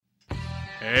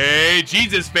Hey,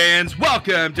 Jesus fans,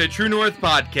 welcome to True North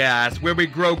Podcast, where we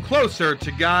grow closer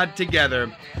to God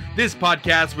together. This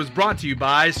podcast was brought to you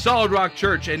by Solid Rock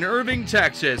Church in Irving,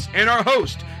 Texas, and our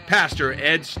host, Pastor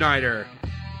Ed Snyder.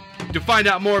 To find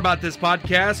out more about this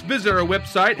podcast, visit our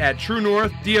website at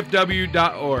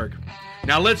truenorthdfw.org.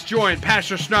 Now let's join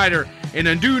Pastor Snyder in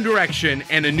a new direction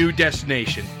and a new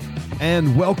destination.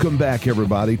 And welcome back,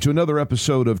 everybody, to another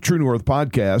episode of True North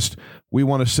Podcast. We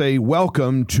want to say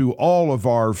welcome to all of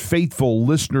our faithful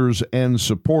listeners and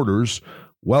supporters.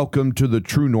 Welcome to the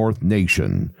True North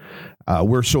Nation.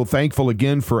 We're so thankful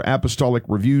again for Apostolic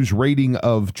Review's rating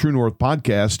of True North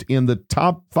Podcast in the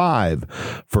top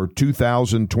 5 for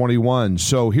 2021.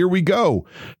 So here we go.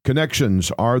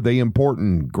 Connections, are they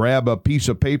important? Grab a piece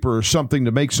of paper or something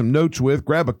to make some notes with,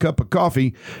 grab a cup of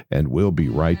coffee, and we'll be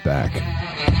right back.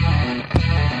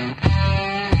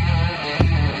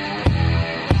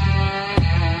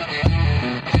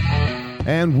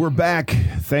 And we're back.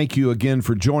 Thank you again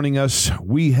for joining us.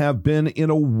 We have been in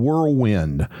a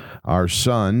whirlwind. Our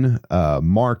son,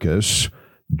 Marcus,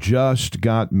 just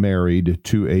got married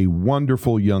to a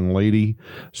wonderful young lady.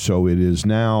 So it is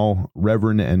now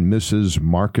Reverend and Mrs.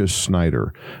 Marcus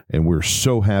Snyder. And we're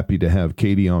so happy to have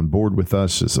Katie on board with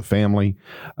us as a family.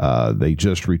 They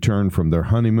just returned from their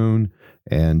honeymoon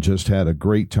and just had a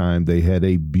great time. They had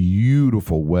a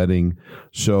beautiful wedding.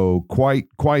 So quite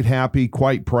happy,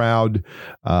 quite proud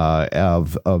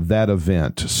of that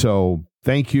event. So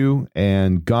thank you,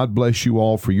 and God bless you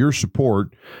all for your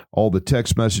support, all the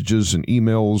text messages and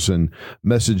emails and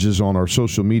messages on our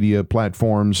social media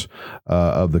platforms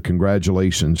of the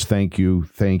congratulations. Thank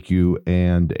you,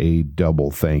 and a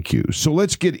double thank you. So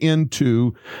let's get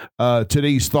into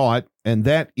today's thought, and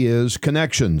that is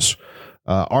connections.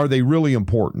 Are they really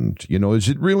important? You know, is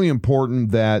it really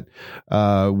important that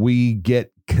we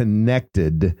get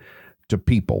connected to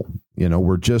people? You know,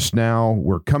 we're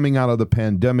coming out of the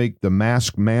pandemic. The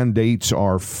mask mandates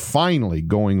are finally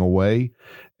going away,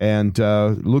 and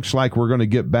looks like we're going to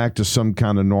get back to some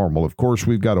kind of normal. Of course,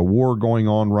 we've got a war going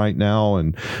on right now,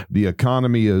 and the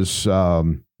economy is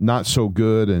not so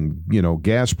good, and you know,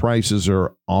 gas prices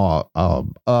are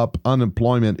up,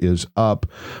 unemployment is up,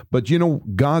 but you know,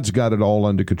 God's got it all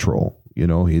under control. You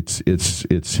know, it's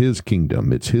His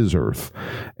kingdom, it's His earth,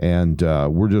 and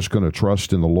we're just going to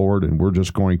trust in the Lord, and we're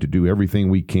just going to do everything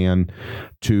we can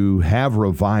to have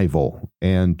revival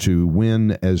and to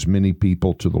win as many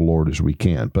people to the Lord as we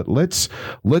can. But let's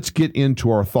get into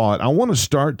our thought. I want to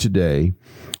start today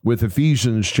with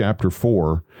Ephesians chapter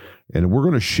 4. And we're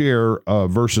going to share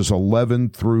verses 11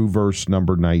 through verse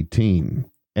number 19.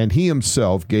 And he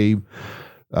himself gave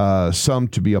some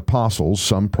to be apostles,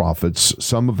 some prophets,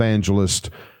 some evangelists,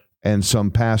 and some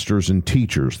pastors and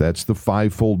teachers. That's the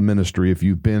fivefold ministry. If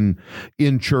you've been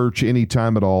in church any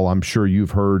time at all, I'm sure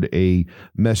you've heard a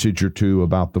message or two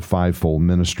about the fivefold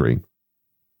ministry.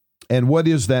 And what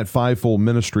is that fivefold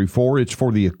ministry for? It's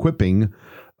for the equipping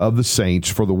of the saints,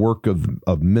 for the work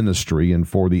of ministry, and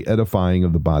for the edifying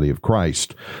of the body of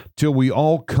Christ, till we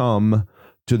all come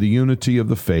to the unity of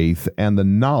the faith and the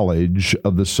knowledge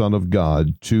of the Son of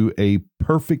God, to a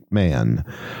perfect man,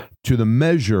 to the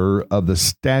measure of the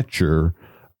stature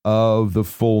of the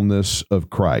fullness of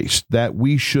Christ, that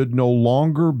we should no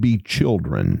longer be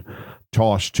children,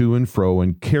 tossed to and fro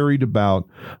and carried about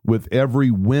with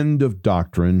every wind of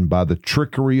doctrine by the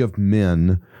trickery of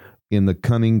men, in the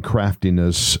cunning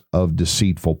craftiness of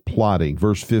deceitful plotting.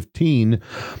 Verse 15,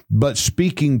 but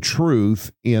speaking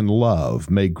truth in love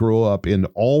may grow up in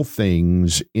all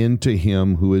things into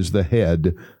him who is the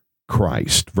head,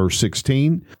 Christ. Verse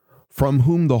 16, from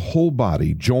whom the whole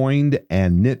body, joined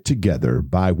and knit together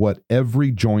by what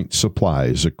every joint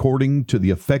supplies, according to the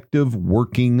effective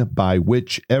working by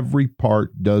which every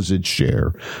part does its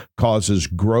share, causes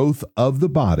growth of the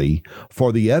body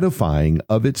for the edifying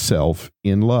of itself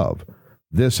in love.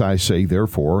 This I say,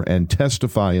 therefore, and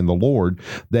testify in the Lord,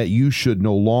 that you should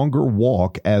no longer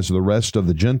walk as the rest of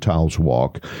the Gentiles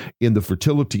walk, in the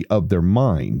fertility of their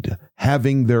mind,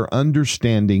 having their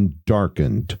understanding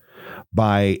darkened,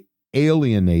 by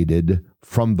alienated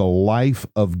from the life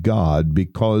of God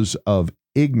because of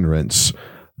ignorance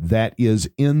that is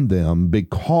in them,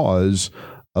 because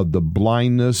of the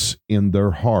blindness in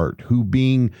their heart, who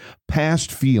being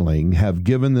past feeling have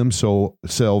given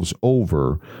themselves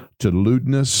over to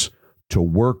lewdness, to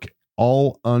work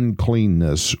all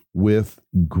uncleanness with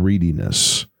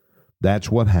greediness.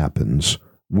 That's what happens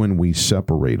when we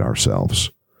separate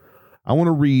ourselves. I want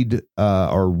to read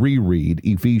or reread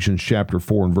Ephesians chapter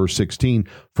 4 and verse 16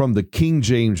 from the King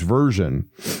James Version,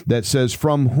 that says,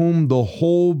 from whom the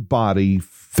whole body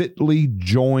fitly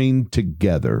joined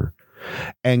together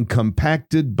and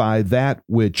compacted by that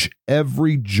which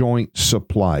every joint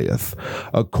supplieth,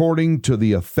 according to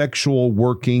the effectual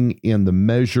working in the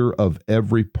measure of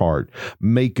every part,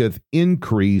 maketh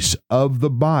increase of the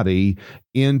body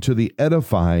into the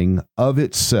edifying of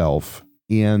itself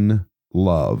in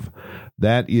love.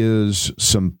 That is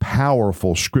some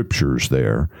powerful scriptures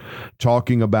there,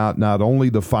 talking about not only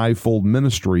the fivefold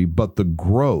ministry, but the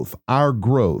growth, our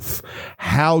growth.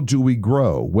 How do we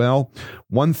grow? Well,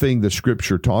 one thing the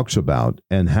scripture talks about,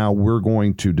 and how we're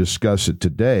going to discuss it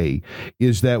today,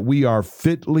 is that we are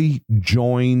fitly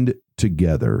joined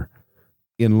together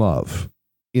in love,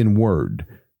 in word.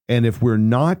 And if we're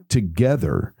not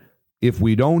together, if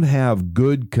we don't have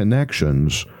good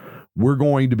connections, we're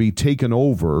going to be taken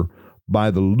over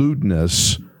by the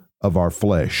lewdness of our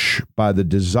flesh, by the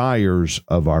desires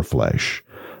of our flesh.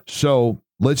 So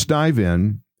let's dive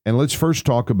in, and let's first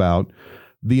talk about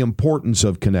the importance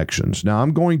of connections. Now,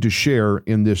 I'm going to share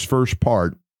in this first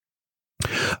part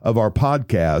of our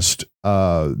podcast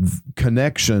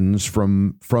connections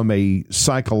from a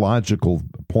psychological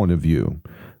point of view.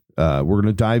 We're going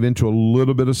to dive into a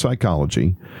little bit of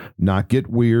psychology, not get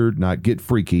weird, not get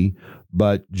freaky,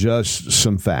 but just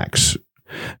some facts.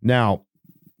 Now,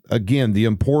 again, the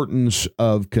importance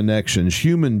of connections.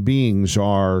 Human beings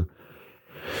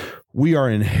we are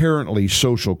inherently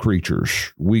social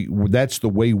creatures. That's the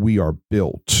way we are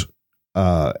built.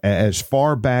 As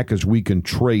far back as we can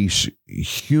trace,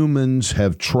 humans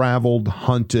have traveled,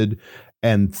 hunted,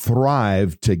 and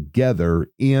thrived together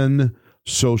in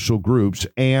social groups,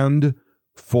 and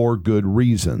for good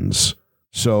reasons.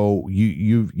 So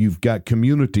you've got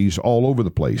communities all over the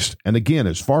place. And again,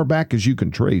 as far back as you can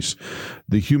trace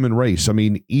the human race, I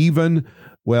mean,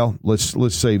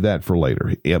 let's save that for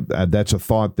later. That's a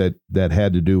thought that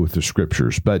had to do with the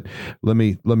scriptures, but let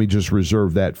me just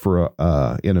reserve that for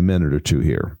in a minute or two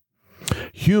here.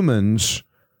 Humans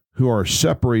who are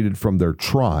separated from their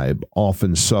tribe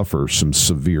often suffer some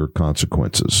severe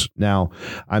consequences. Now,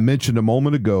 I mentioned a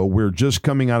moment ago, we're just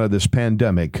coming out of this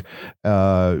pandemic.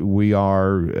 Mask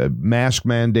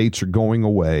mandates are going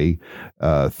away.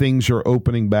 Things are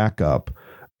opening back up.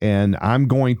 And I'm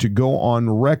going to go on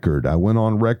record. I went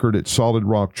on record at Solid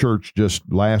Rock Church just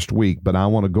last week, but I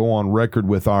want to go on record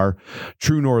with our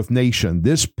True North Nation.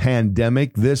 This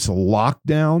pandemic, this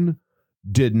lockdown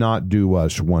did not do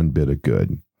us one bit of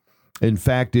good. In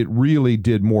fact, it really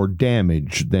did more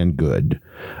damage than good.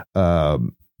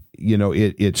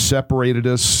 It separated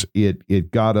us. It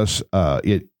got us.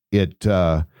 It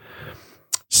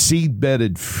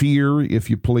seed-bedded fear,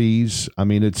 if you please. I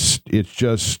mean, it's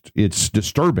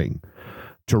disturbing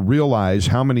to realize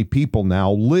how many people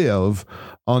now live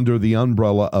under the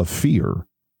umbrella of fear,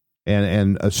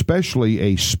 and especially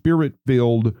a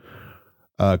spirit-filled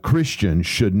Christian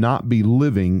should not be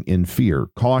living in fear.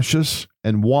 Cautious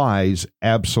and wise,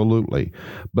 absolutely,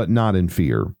 but not in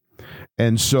fear.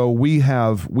 And so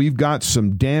we've got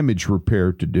some damage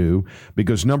repair to do,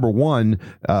 because number one,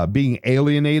 being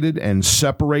alienated and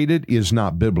separated is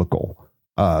not biblical.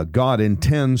 God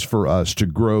intends for us to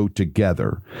grow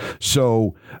together.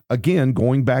 So again,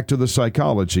 going back to the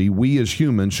psychology, we as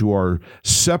humans who are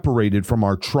separated from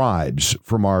our tribes,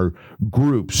 from our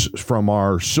groups, from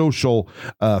our social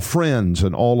friends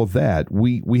and all of that,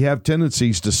 we have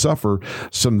tendencies to suffer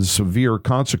some severe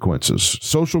consequences.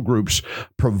 Social groups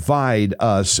provide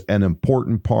us an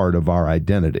important part of our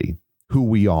identity, who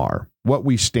we are, what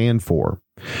we stand for.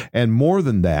 And more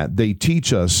than that, they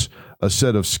teach us a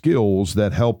set of skills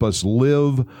that help us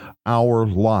live our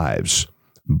lives.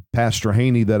 Pastor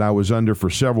Haney, that I was under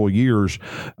for several years,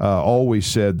 always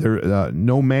said,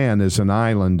 no man is an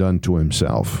island unto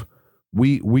himself.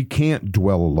 We can't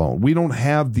dwell alone. We don't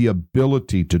have the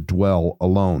ability to dwell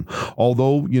alone.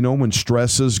 Although, when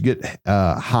stresses get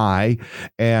high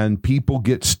and people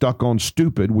get stuck on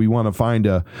stupid, we want to find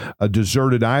a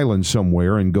deserted island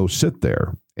somewhere and go sit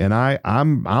there. And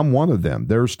I'm one of them.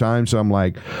 There's times I'm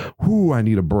like, I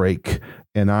need a break.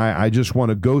 And I just want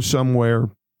to go somewhere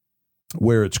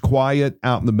where it's quiet,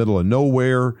 out in the middle of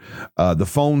nowhere, the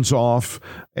phone's off,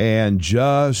 and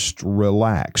just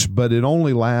relax. But it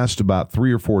only lasts about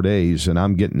 3 or 4 days, and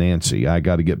I'm getting antsy. I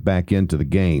got to get back into the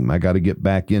game. I got to get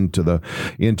back into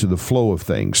the flow of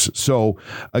things. So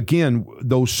again,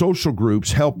 those social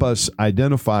groups help us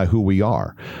identify who we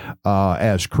are.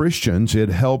 As Christians, it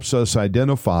helps us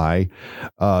identify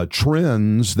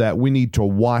trends that we need to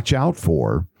watch out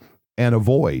for and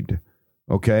avoid.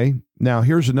 Okay? Now,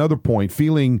 here's another point.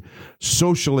 Feeling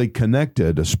socially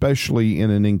connected, especially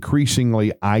in an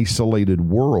increasingly isolated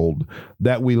world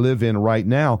that we live in right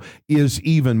now, is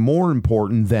even more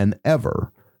important than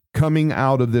ever. coming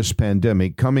out of this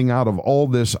pandemic, coming out of all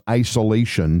this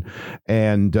isolation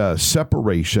and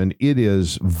separation, it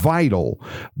is vital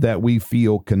that we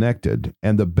feel connected.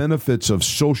 And the benefits of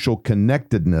social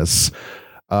connectedness,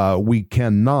 we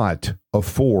cannot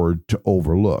afford to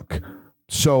overlook.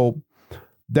 So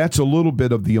that's a little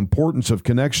bit of the importance of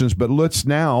connections, but let's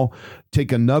now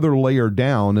take another layer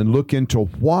down and look into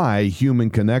why human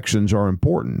connections are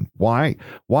important. Why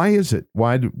is it?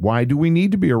 Why do we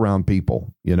need to be around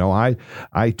people? You know,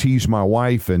 I tease my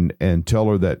wife and tell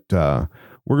her that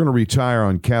we're going to retire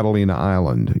on Catalina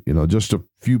Island, you know, just a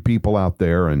few people out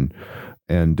there or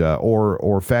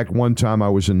in fact, one time I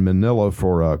was in Manila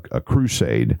for a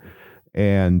crusade,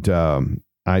 and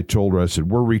I told her, I said,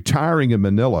 we're retiring in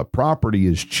Manila. Property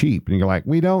is cheap. And you're like,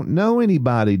 we don't know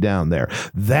anybody down there.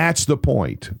 That's the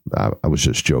point. I was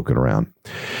just joking around.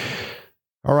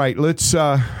 All right, let's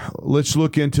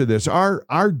look into this.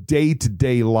 Our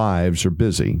day-to-day lives are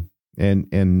busy,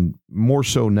 and more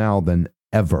so now than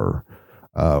ever.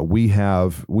 We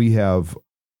have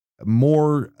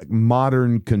more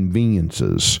modern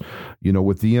conveniences, you know,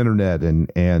 with the internet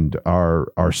and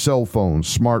our cell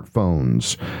phones,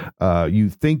 smartphones. You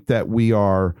think that we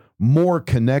are more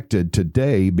connected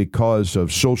today because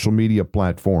of social media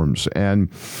platforms and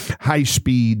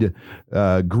high-speed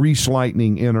grease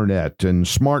lightning internet and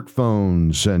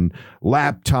smartphones and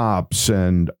laptops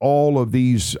and all of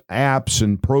these apps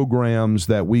and programs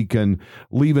that we can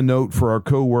leave a note for our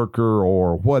coworker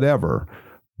or whatever.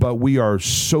 But we are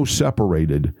so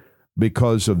separated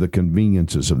because of the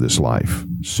conveniences of this life.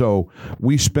 So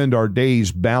we spend our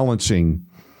days balancing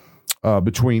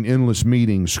between endless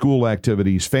meetings, school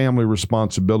activities, family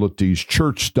responsibilities,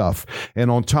 church stuff. And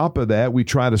on top of that, we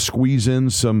try to squeeze in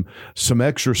some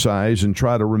exercise and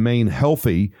try to remain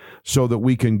healthy so that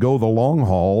we can go the long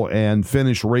haul and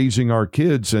finish raising our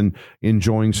kids and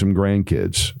enjoying some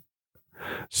grandkids.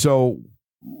 So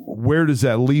where does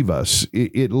that leave us?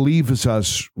 It leaves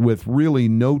us with really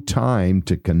no time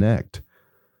to connect.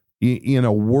 In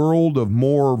a world of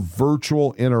more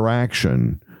virtual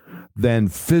interaction than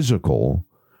physical,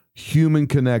 human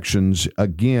connections,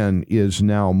 again, is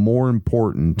now more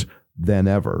important than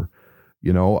ever.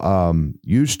 You know,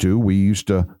 we used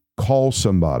to call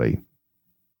somebody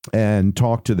and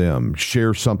talk to them,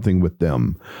 share something with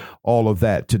them, all of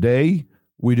that. Today,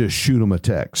 we just shoot them a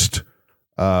text.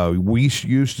 We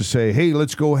used to say, hey,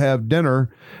 let's go have dinner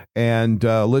and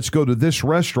let's go to this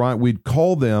restaurant. We'd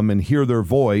call them and hear their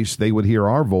voice. They would hear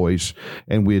our voice,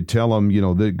 and we'd tell them, you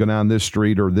know, go down this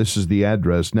street or this is the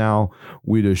address. Now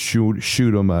we just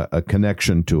shoot them a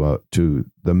connection to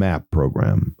the map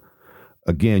program.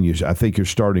 Again, I think you're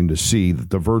starting to see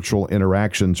that the virtual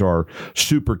interactions are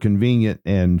super convenient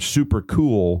and super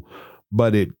cool,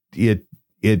 but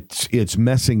it's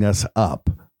messing us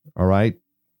up. All right.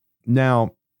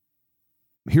 Now,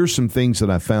 here's some things that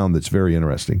I found that's very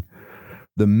interesting.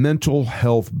 The mental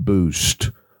health boost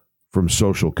from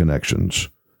social connections.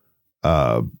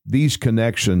 These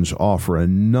connections offer a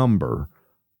number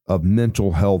of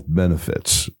mental health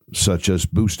benefits, such as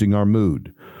boosting our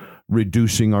mood,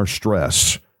 reducing our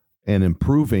stress, and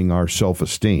improving our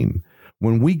self-esteem.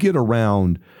 When we get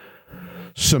around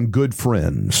some good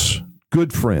friends,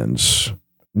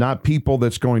 not people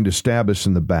that's going to stab us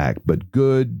in the back, but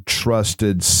good,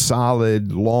 trusted,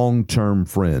 solid, long-term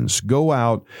friends. Go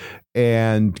out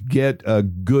and get a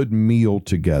good meal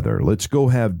together. Let's go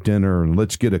have dinner and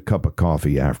let's get a cup of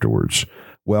coffee afterwards.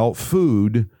 Well,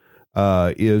 food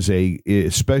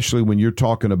especially when you're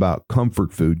talking about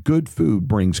comfort food, good food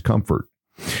brings comfort.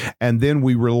 And then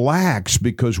we relax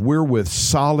because we're with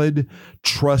solid,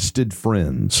 trusted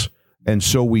friends. And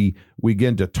so we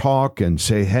begin to talk and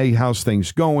say, hey, how's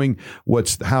things going?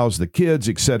 How's the kids,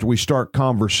 etc. We start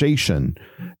conversation,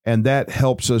 and that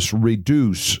helps us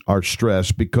reduce our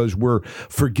stress because we're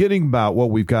forgetting about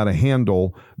what we've got to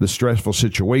handle, the stressful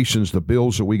situations, the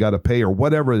bills that we got to pay, or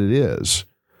whatever it is.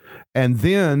 And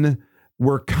then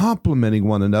we're complimenting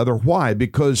one another. Why?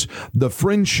 Because the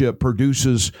friendship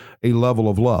produces a level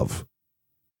of love.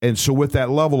 And so with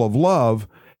that level of love,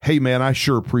 hey, man, I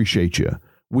sure appreciate you.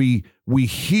 We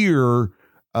hear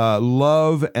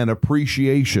love and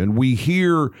appreciation. We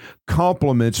hear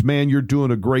compliments. Man, you're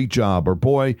doing a great job. Or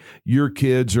boy, your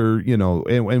kids are,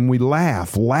 and we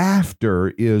laugh.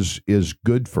 Laughter is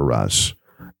good for us.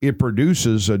 It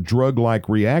produces a drug-like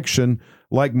reaction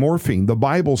like morphine. The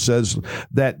Bible says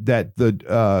that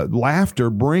the laughter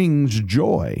brings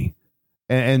joy.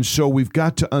 And so we've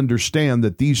got to understand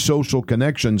that these social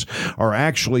connections are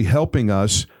actually helping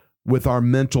us with our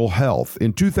mental health.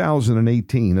 In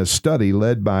 2018, a study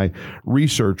led by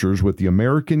researchers with the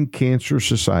American Cancer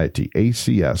Society,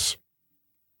 ACS,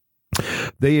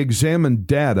 They examined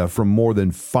data from more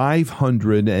than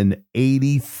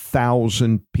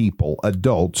 580,000 people,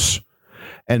 adults,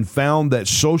 and found that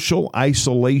social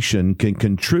isolation can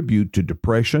contribute to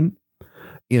depression,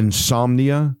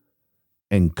 insomnia,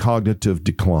 and cognitive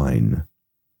decline.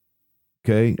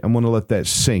 Okay, I'm going to let that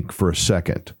sink for a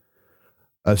second.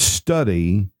 A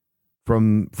study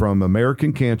from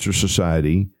American Cancer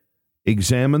Society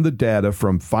examined the data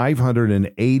from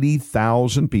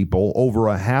 580,000 people, over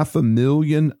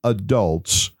 500,000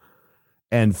 adults,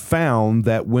 and found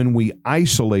that when we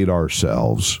isolate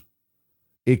ourselves,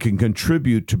 it can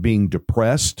contribute to being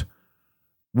depressed.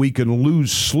 We can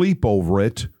lose sleep over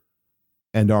it,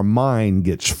 and our mind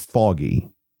gets foggy.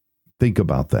 Think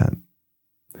about that.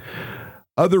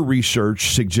 Other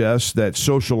research suggests that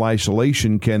social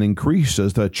isolation can increase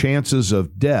the chances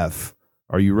of death.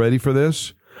 Are you ready for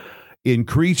this?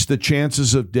 Increase the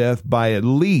chances of death by at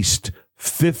least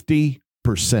 50%.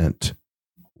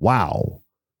 Wow.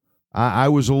 I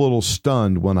was a little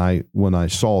stunned when I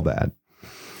saw that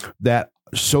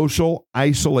social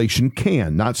isolation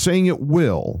can, not saying it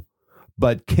will,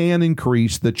 but can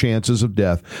increase the chances of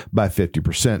death by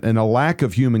 50%. And a lack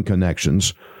of human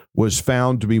connections was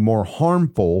found to be more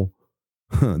harmful,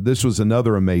 this was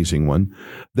another amazing one,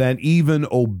 than even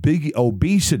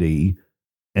obesity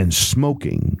and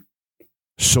smoking.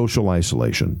 Social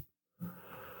isolation.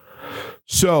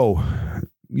 So,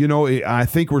 I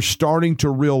think we're starting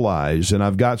to realize, and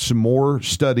I've got some more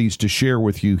studies to share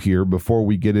with you here before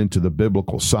we get into the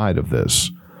biblical side of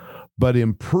this, but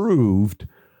improving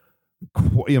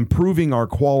our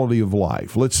quality of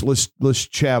life. Let's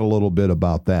chat a little bit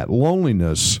about that.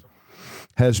 Loneliness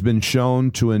has been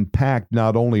shown to impact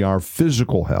not only our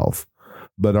physical health,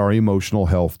 but our emotional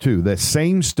health too. That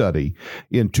same study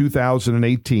in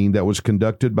 2018 that was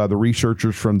conducted by the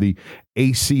researchers from the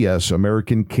ACS,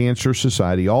 American Cancer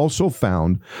Society, also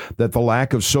found that the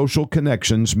lack of social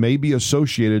connections may be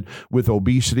associated with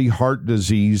obesity, heart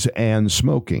disease, and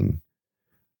smoking.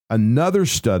 Another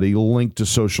study linked to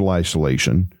social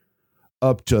isolation,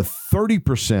 up to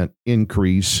 30%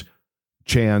 increase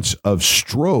chance of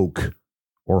stroke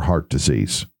or heart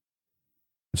disease.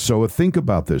 So think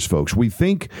about this, folks. We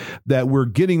think that we're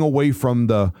getting away from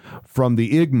the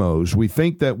IGMOs. We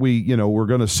think that we're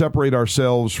going to separate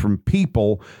ourselves from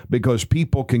people because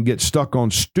people can get stuck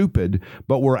on stupid,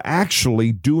 but we're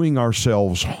actually doing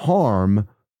ourselves harm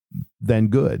than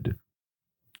good.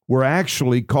 We're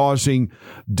actually causing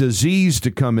disease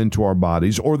to come into our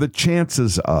bodies, or the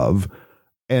chances of,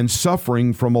 and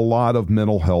suffering from a lot of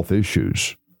mental health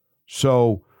issues.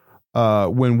 So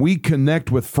when we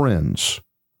connect with friends,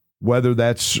 whether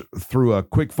that's through a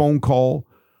quick phone call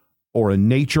or a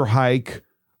nature hike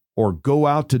or go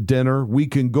out to dinner, we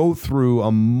can go through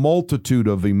a multitude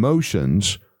of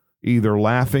emotions, either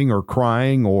laughing or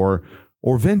crying or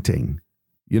venting.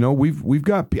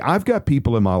 I've got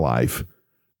people in my life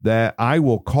that I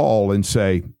will call and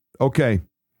say, okay,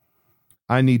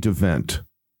 I need to vent.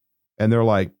 And they're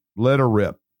like, let her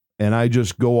rip. And I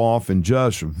just go off and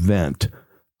just vent.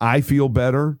 I feel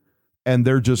better. And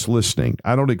they're just listening.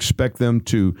 I don't expect them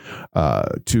to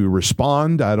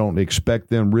respond. I don't expect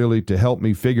them really to help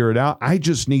me figure it out. I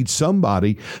just need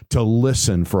somebody to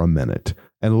listen for a minute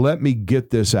and let me get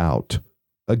this out.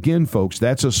 Again, folks,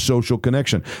 that's a social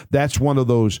connection. That's one of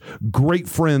those great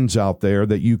friends out there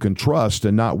that you can trust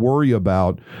and not worry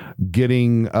about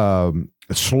getting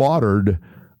slaughtered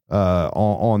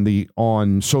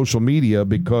on social media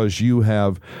because you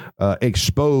have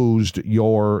exposed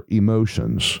your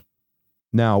emotions.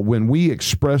 Now, when we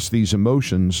express these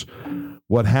emotions,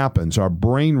 what happens? Our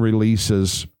brain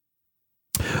releases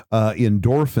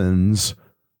endorphins,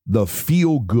 the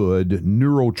feel-good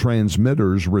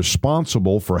neurotransmitters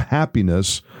responsible for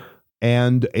happiness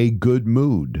and a good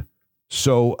mood.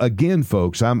 So again,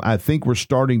 folks, I think we're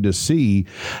starting to see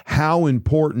how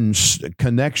important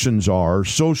connections are,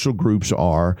 social groups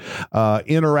are,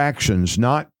 interactions,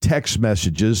 not text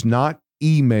messages, not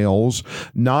emails,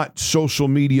 not social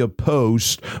media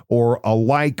posts or a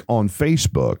like on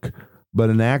Facebook, but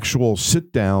an actual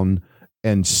sit down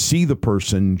and see the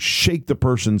person, shake the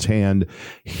person's hand,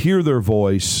 hear their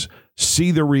voice,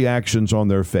 see the reactions on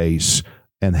their face,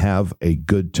 and have a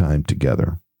good time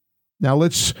together. Now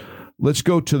let's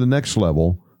go to the next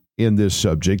level in this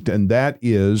subject, and that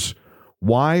is,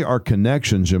 why are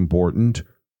connections important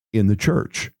in the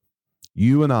church?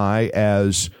 You and I,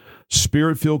 as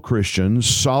Spirit-filled Christians,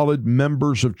 solid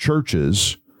members of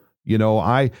churches,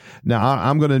 I'm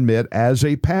going to admit, as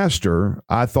a pastor,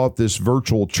 I thought this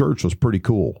virtual church was pretty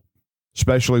cool,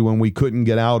 especially when we couldn't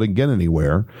get out and get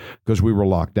anywhere because we were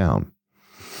locked down.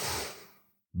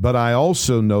 But I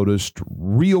also noticed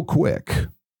real quick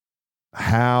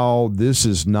how this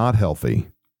is not healthy.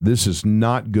 This is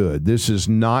not good. This is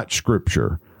not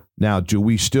Scripture. Now, do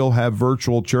we still have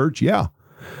virtual church? Yeah.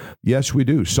 Yes, we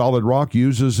do. Solid Rock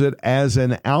uses it as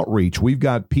an outreach. We've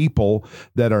got people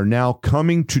that are now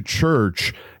coming to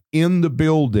church in the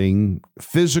building,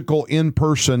 physical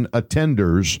in-person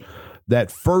attenders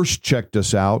that first checked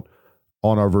us out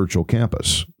on our virtual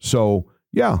campus. So,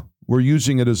 yeah, we're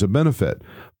using it as a benefit.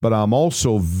 But I'm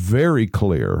also very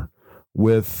clear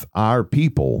with our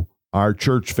people, our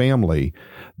church family,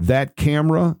 that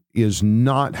camera is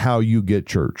not how you get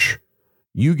church.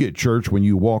 You get church when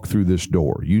you walk through this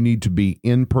door. You need to be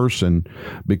in person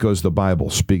because the Bible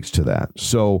speaks to that.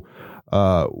 So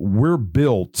we're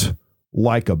built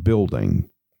like a building.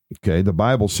 Okay, the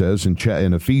Bible says in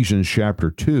Ephesians chapter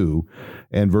 2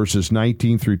 and verses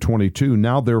 19 through 22,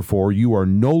 now therefore you are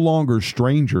no longer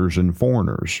strangers and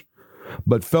foreigners,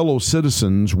 but fellow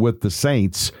citizens with the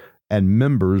saints and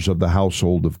members of the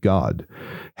household of God,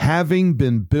 having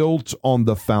been built on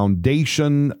the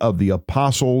foundation of the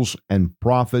apostles and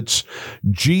prophets,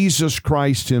 Jesus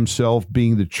Christ himself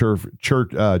being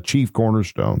the chief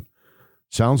cornerstone.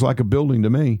 Sounds like a building to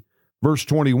me. Verse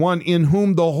 21, in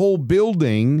whom the whole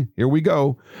building, here we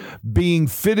go, being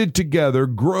fitted together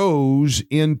grows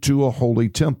into a holy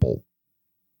temple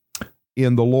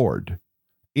in the Lord,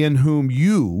 in whom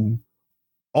you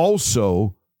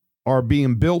also are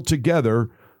being built together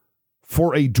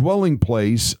for a dwelling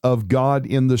place of God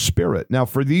in the Spirit. Now,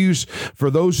 for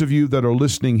those of you that are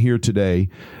listening here today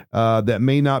that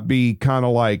may not be kind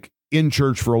of like in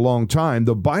church for a long time,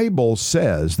 the Bible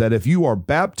says that if you are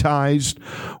baptized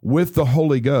with the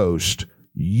Holy Ghost,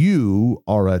 you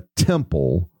are a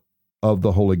temple of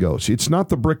the Holy Ghost. It's not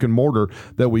the brick and mortar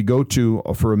that we go to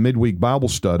for a midweek Bible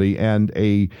study and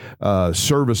a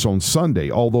service on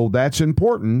Sunday, although that's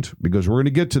important because we're going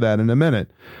to get to that in a minute.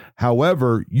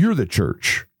 However, you're the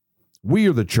church. We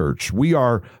are the church. We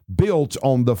are built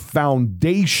on the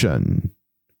foundation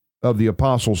of the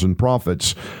apostles and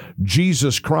prophets,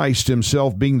 Jesus Christ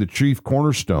himself being the chief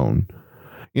cornerstone,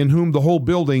 in whom the whole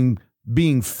building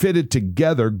being fitted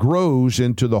together grows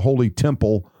into the holy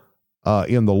temple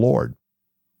in the Lord.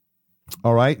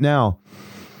 All right, now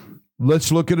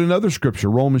let's look at another scripture,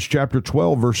 Romans chapter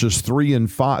 12, verses 3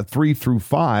 through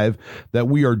 5, that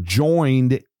we are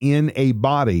joined in a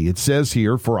body. It says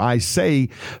here, for I say,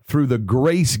 through the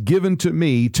grace given to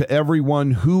me, to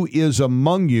everyone who is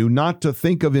among you, not to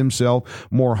think of himself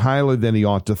more highly than he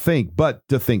ought to think, but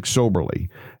to think soberly,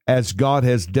 as God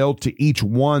has dealt to each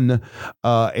one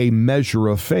a measure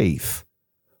of faith.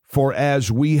 For as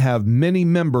we have many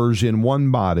members in one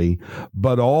body,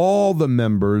 but all the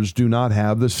members do not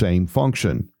have the same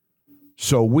function.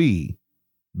 So we,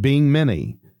 being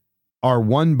many, are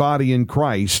one body in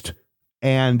Christ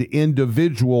and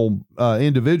individually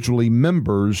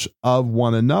members of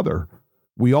one another.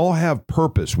 We all have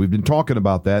purpose. We've been talking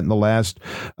about that in the last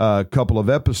couple of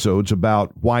episodes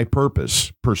about why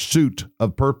purpose, pursuit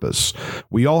of purpose.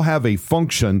 We all have a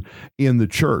function in the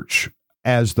church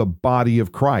as the body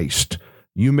of Christ.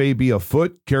 You may be a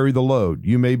foot, carry the load.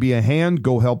 You may be a hand,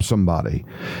 go help somebody.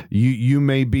 You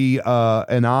may be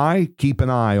an eye, keep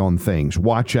an eye on things.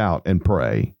 Watch out and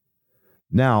pray.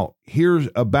 Now, here's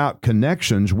about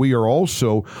connections. We are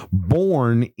also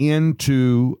born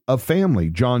into a family.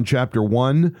 John chapter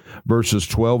 1, verses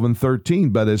 12 and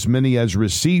 13. But as many as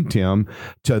received him,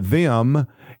 to them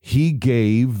he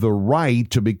gave the right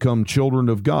to become children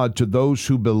of God, to those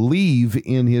who believe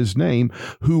in his name,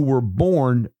 who were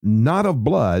born not of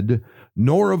blood,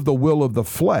 nor of the will of the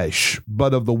flesh,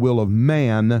 but of the will of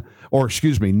man,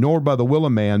 nor by the will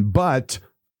of man, but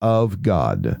of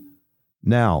God.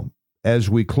 Now, as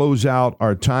we close out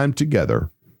our time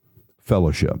together,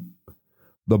 fellowship.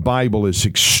 The Bible is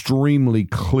extremely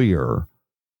clear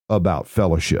about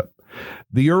fellowship.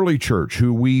 The early church,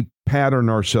 who we pattern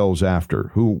ourselves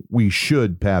after, who we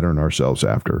should pattern ourselves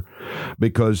after,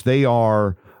 because they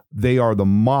are the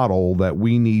model that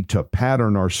we need to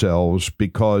pattern ourselves,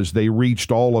 because they reached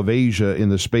all of Asia in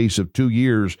the space of 2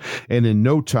 years, and in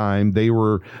no time they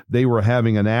were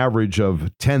having an average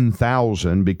of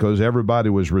 10,000 because everybody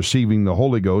was receiving the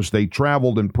Holy Ghost. They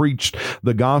traveled and preached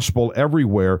the gospel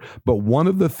everywhere. But one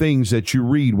of the things that you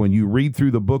read when you read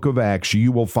through the book of Acts,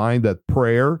 you will find that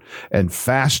prayer and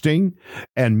fasting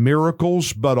and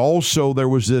miracles, but also there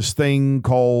was this thing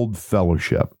called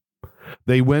fellowship.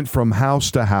 They went from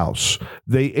house to house.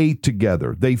 They ate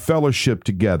together. They fellowshiped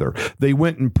together. They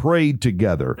went and prayed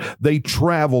together. They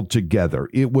traveled together.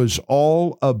 It was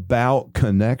all about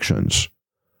connections.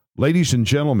 Ladies and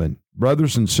gentlemen,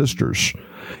 brothers and sisters,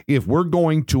 if we're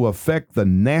going to affect the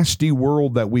nasty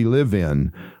world that we live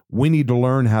in, we need to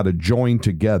learn how to join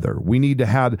together. We need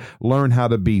to learn how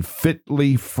to be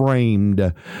fitly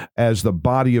framed as the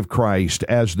body of Christ,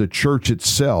 as the church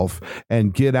itself,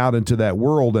 and get out into that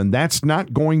world. And that's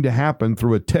not going to happen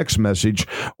through a text message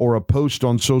or a post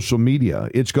on social media.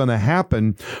 It's going to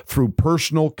happen through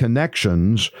personal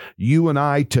connections, you and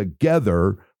I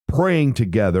together, praying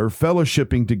together,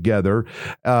 fellowshipping together,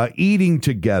 eating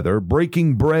together,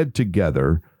 breaking bread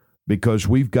together, because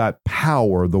we've got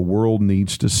power the world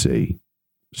needs to see.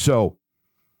 So,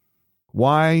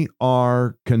 why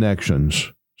are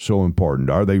connections so important?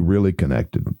 Are they really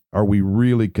connected? Are we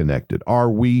really connected?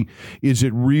 Is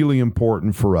it really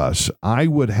important for us? I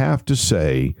would have to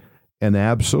say an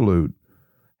absolute,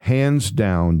 hands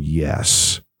down,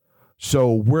 yes.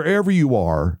 So wherever you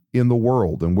are in the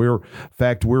world, and we're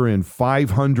in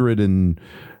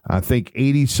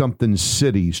 80-something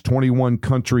cities, 21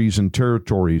 countries and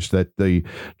territories that the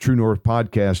True North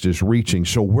podcast is reaching.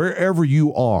 So wherever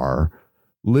you are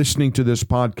listening to this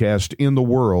podcast in the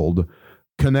world,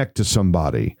 connect to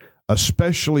somebody,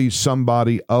 especially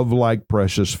somebody of like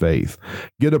precious faith.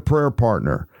 Get a prayer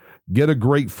partner. Get a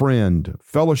great friend,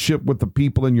 fellowship with the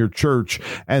people in your church,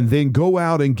 and then go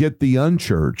out and get the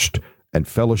unchurched and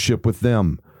fellowship with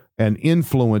them and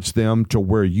influence them to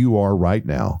where you are right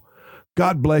now.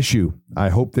 God bless you. I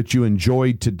hope that you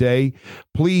enjoyed today.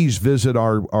 Please visit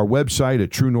our website at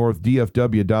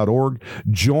truenorthdfw.org.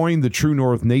 Join the True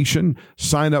North Nation.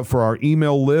 Sign up for our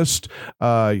email list.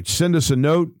 Send us a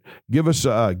note. Give us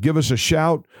a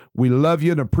shout. We love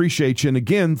you and appreciate you. And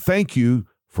again, thank you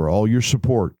for all your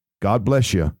support. God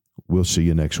bless you. We'll see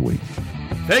you next week.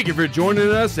 Thank you for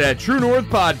joining us at True North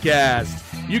Podcast.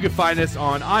 You can find us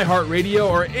on iHeartRadio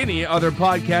or any other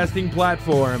podcasting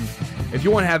platform. If you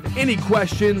want to have any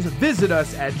questions, visit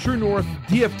us at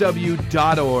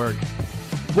truenorthdfw.org.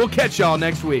 We'll catch y'all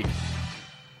next week.